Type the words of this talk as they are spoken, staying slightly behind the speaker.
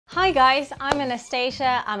Hi guys, I'm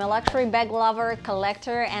Anastasia. I'm a luxury bag lover,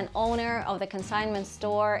 collector, and owner of the consignment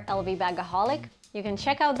store LV Bagaholic. You can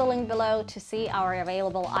check out the link below to see our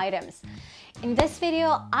available items. In this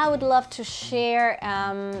video, I would love to share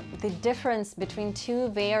the difference between two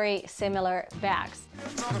very similar bags.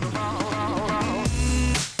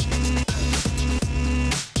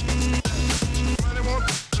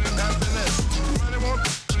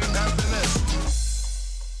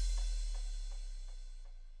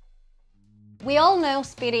 We all know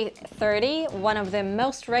Speedy 30, one of the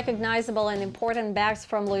most recognizable and important bags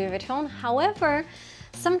from Louis Vuitton. However,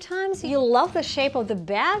 sometimes you love the shape of the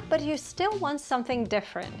bag, but you still want something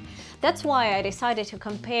different. That's why I decided to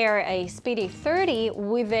compare a Speedy 30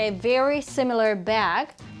 with a very similar bag,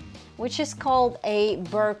 which is called a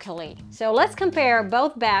Berkeley. So let's compare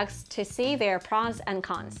both bags to see their pros and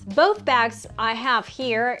cons. Both bags I have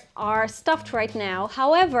here are stuffed right now.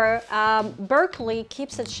 However, Berkeley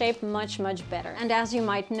keeps its shape much better. And as you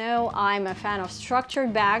might know, I'm a fan of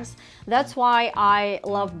structured bags. That's why I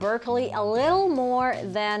love Berkeley a little more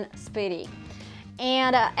than Speedy.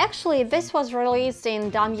 And actually, this was released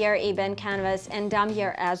in Damier Ebene canvas and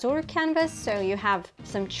Damier Azur canvas, so you have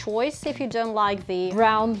some choice if you don't like the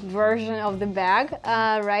brown version of the bag,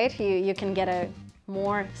 right? You can get a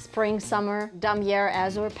more spring-summer Damier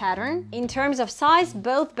Azur pattern. In terms of size,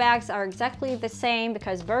 both bags are exactly the same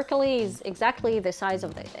because Berkeley is exactly the size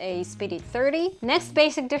of a Speedy 30. Next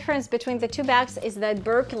basic difference between the two bags is that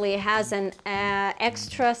Berkeley has an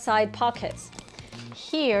extra side pockets.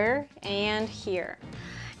 Here and here,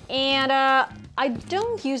 and I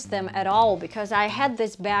don't use them at all because I had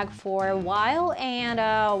this bag for a while and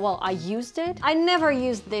well, I used it. I never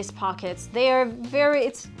used these pockets. They are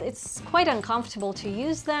it's quite uncomfortable to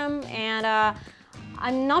use them, and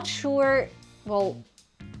I'm not sure, well,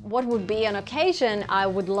 what would be an occasion I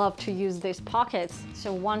would love to use these pockets.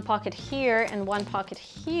 So one pocket here and one pocket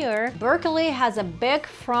here. Berkeley has a big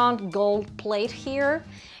front gold plate here,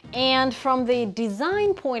 and from the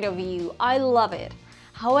design point of view, I love it.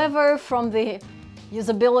 However, from the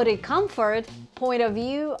usability comfort point of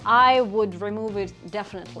view, I would remove it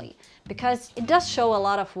definitely, because it does show a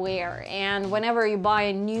lot of wear, and whenever you buy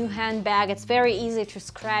a new handbag, it's very easy to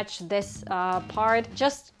scratch this part.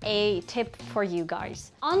 Just a tip for you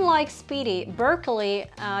guys. Unlike Speedy, Berkeley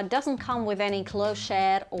doesn't come with any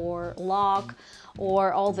clochette or lock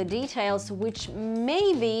or all the details, which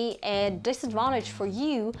may be a disadvantage for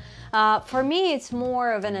you. For me, it's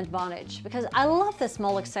more of an advantage because I love the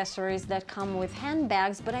small accessories that come with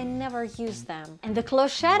handbags, but I never use them. And the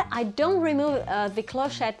clochette, I don't remove the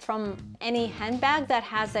clochette from any handbag that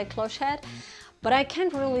has a clochette, but I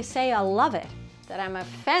can't really say I love it, that I'm a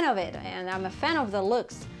fan of it, and I'm a fan of the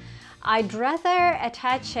looks. I'd rather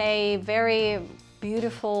attach a very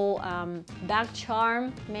beautiful bag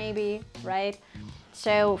charm, maybe, right?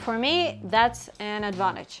 So for me, that's an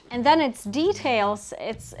advantage. And then it's details,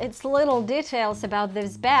 it's little details about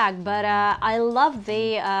this bag, but I love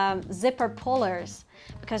the zipper pullers,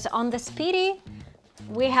 because on the Speedy,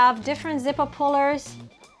 we have different zipper pullers,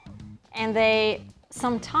 and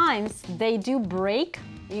sometimes they do break.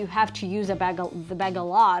 You have to use the bag a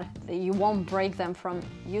lot. You won't break them from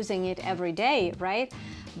using it every day, right?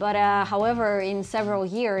 But however, in several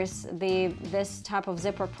years, this type of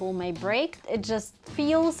zipper pull may break. It just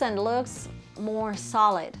feels and looks more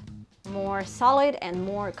solid and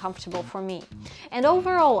more comfortable for me. And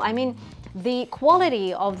overall, I mean, the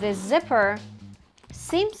quality of this zipper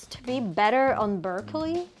seems to be better on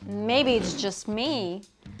Berkeley. Maybe it's just me,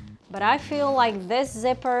 but I feel like this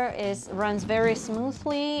zipper runs very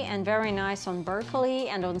smoothly and very nice on Berkeley,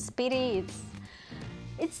 and on Speedy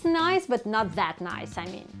it's nice, but not that nice, I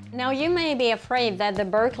mean. Now, you may be afraid that the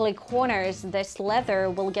Berkeley corners, this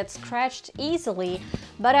leather, will get scratched easily,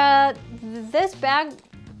 but this bag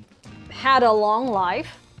had a long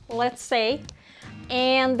life, let's say,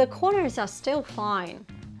 and the corners are still fine.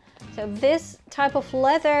 So this type of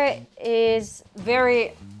leather is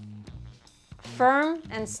very firm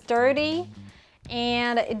and sturdy,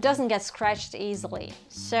 and it doesn't get scratched easily.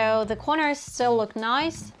 So the corners still look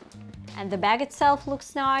nice, and the bag itself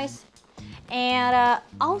looks nice. And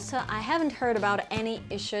also, I haven't heard about any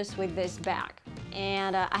issues with this bag,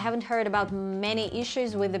 and I haven't heard about many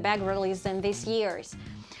issues with the bag released in these years.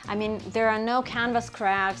 I mean, there are no canvas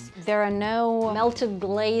cracks, there are no melted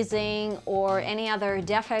glazing or any other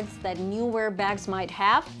defects that newer bags might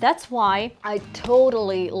have. That's why I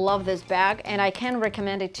totally love this bag, and I can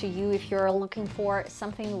recommend it to you if you're looking for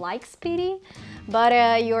something like Speedy,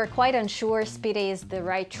 but you're quite unsure Speedy is the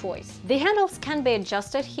right choice. The handles can be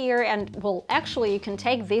adjusted here, and well, actually you can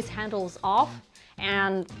take these handles off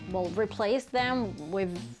and we'll replace them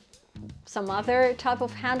with some other type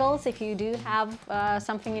of handles if you do have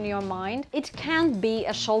something in your mind. It can be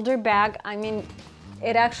a shoulder bag. I mean,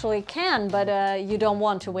 it actually can, but you don't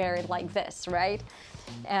want to wear it like this, right?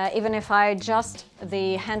 Even if I adjust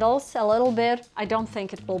the handles a little bit, I don't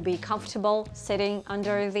think it will be comfortable sitting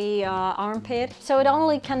under the armpit. So it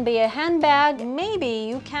only can be a handbag. Maybe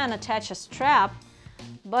you can attach a strap,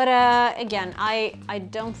 but again, I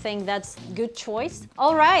don't think that's a good choice.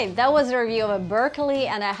 All right, that was a review of a Berkeley,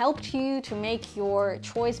 and I helped you to make your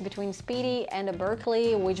choice between Speedy and a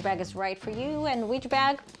Berkeley, which bag is right for you and which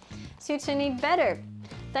bag suits your need better.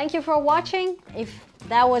 Thank you for watching. If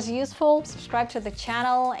that was useful, subscribe to the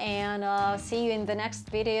channel, and see you in the next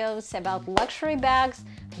videos about luxury bags,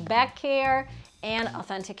 bag care, and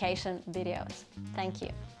authentication videos. Thank you.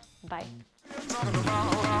 Bye.